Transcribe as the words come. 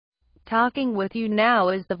Talking with you now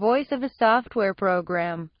is the voice of a software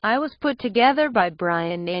program. I was put together by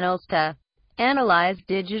Brian Nails to analyze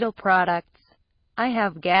digital products. I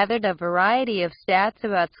have gathered a variety of stats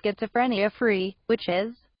about Schizophrenia Free, which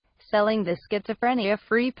is selling the Schizophrenia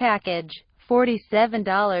Free package,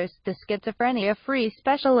 $47, the Schizophrenia Free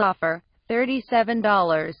special offer,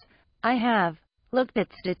 $37. I have looked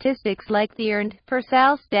at statistics like the earned per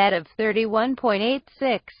sale stat of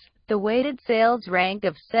 31.86, the weighted sales rank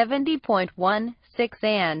of 70.16,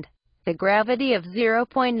 and the gravity of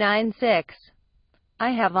 0.96.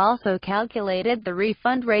 I have also calculated the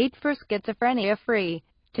refund rate for Schizophrenia Free.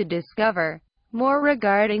 To discover more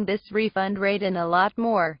regarding this refund rate and a lot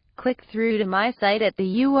more, click through to my site at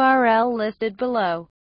the URL listed below.